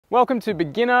Welcome to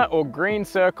beginner or green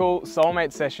circle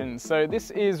SoleMate sessions. So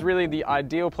this is really the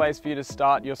ideal place for you to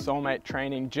start your SoleMate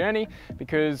training journey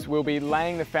because we'll be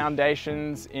laying the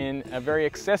foundations in a very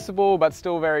accessible but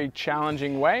still very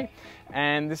challenging way.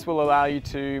 And this will allow you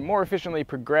to more efficiently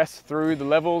progress through the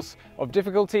levels of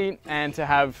difficulty and to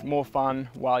have more fun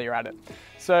while you're at it.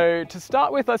 So to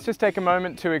start with, let's just take a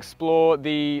moment to explore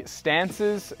the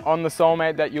stances on the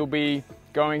SoleMate that you'll be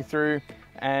going through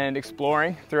and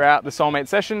exploring throughout the SoleMate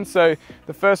session. So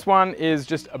the first one is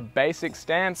just a basic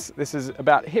stance. This is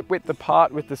about hip width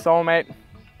apart with the SoleMate,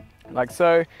 like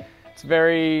so. It's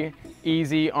very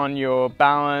easy on your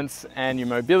balance and your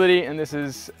mobility, and this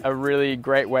is a really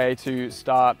great way to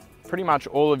start pretty much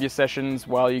all of your sessions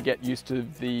while you get used to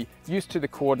the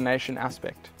coordination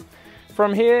aspect.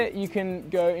 From here, you can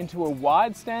go into a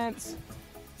wide stance.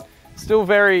 Still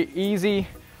very easy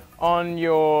on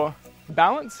your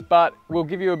balance, but will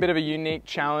give you a bit of a unique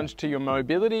challenge to your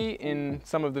mobility in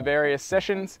some of the various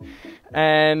sessions.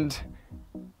 And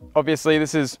obviously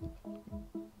this is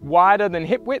wider than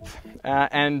hip width,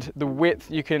 and the width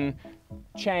you can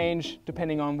change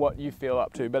depending on what you feel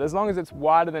up to. But as long as it's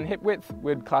wider than hip width,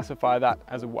 we'd classify that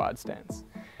as a wide stance.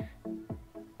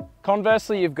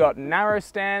 Conversely, you've got narrow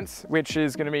stance, which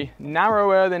is going to be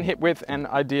narrower than hip width and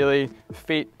ideally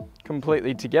feet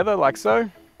completely together like so.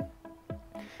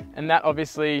 And that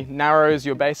obviously narrows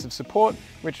your base of support,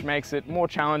 which makes it more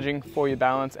challenging for your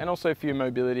balance and also for your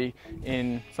mobility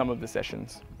in some of the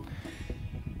sessions.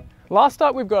 Last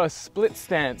up, we've got a split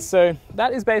stance. So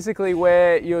that is basically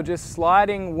where you're just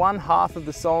sliding one half of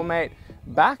the SoleMate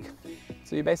back.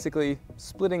 So you're basically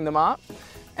splitting them up,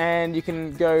 and you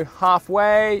can go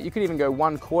halfway, you could even go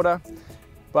 1/4,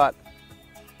 but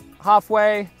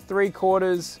halfway,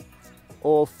 3/4,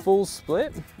 or full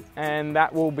split, and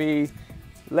that will be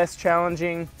less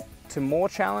challenging to more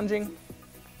challenging.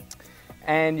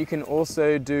 And you can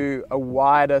also do a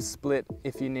wider split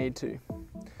if you need to.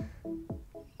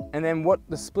 And then what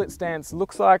the split stance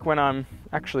looks like when I'm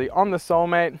actually on the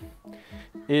SoleMate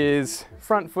is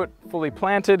front foot fully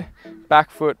planted, back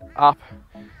foot up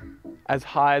as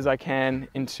high as I can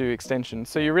into extension.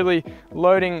 So you're really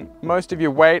loading most of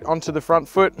your weight onto the front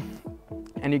foot,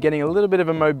 and you're getting a little bit of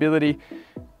a mobility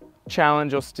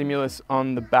challenge or stimulus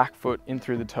on the back foot in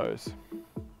through the toes.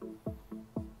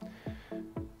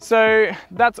 So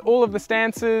that's all of the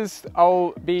stances.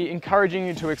 I'll be encouraging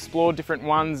you to explore different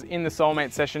ones in the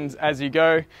SoleMate sessions as you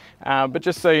go, but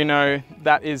just so you know,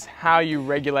 that is how you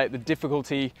regulate the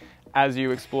difficulty as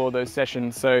you explore those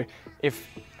sessions. So if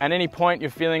at any point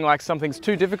you're feeling like something's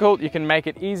too difficult, you can make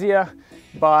it easier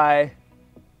by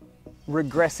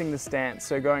regressing the stance.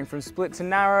 So going from split to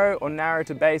narrow, or narrow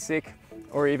to basic,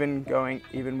 or even going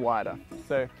even wider.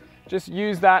 So just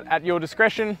use that at your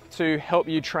discretion to help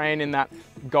you train in that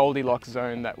Goldilocks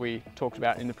zone that we talked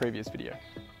about in the previous video.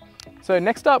 So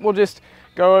next up, we'll just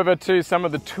go over to some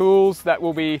of the tools that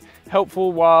will be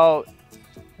helpful while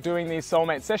doing these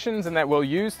SoleMate sessions and that we'll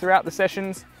use throughout the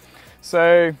sessions.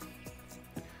 So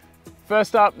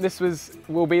first up, this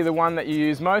will be the one that you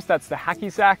use most. That's the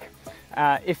hacky sack.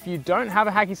 If you don't have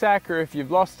a hacky sack, or if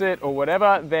you've lost it or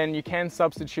whatever, then you can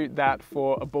substitute that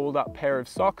for a balled up pair of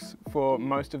socks for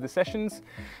most of the sessions.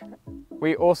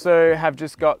 We also have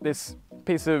just got this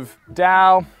piece of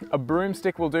dowel. A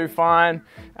broomstick will do fine,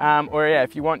 or yeah,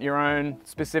 if you want your own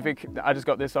specific, I just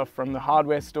got this off from the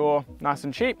hardware store, nice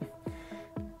and cheap.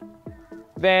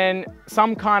 Then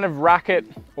some kind of racket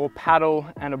or paddle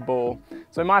and a ball.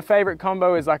 So my favorite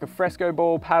combo is like a fresco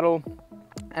ball paddle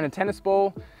and a tennis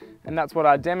ball, and that's what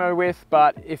I demo with.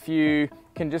 But if you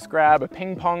can just grab a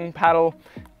ping pong paddle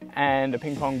and a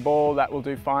ping pong ball, that will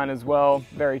do fine as well.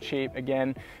 Very cheap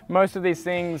again. Most of these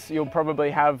things you'll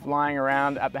probably have lying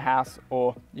around at the house,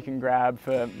 or you can grab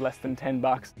for less than 10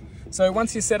 bucks. So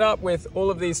once you're set up with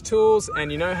all of these tools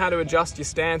and you know how to adjust your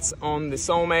stance on the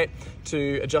SoleMate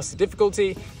to adjust the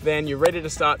difficulty, then you're ready to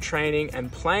start training and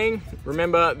playing.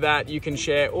 Remember that you can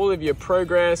share all of your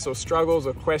progress or struggles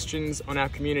or questions on our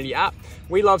community app.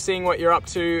 We love seeing what you're up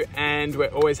to, and we're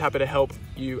always happy to help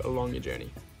you along your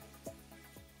journey.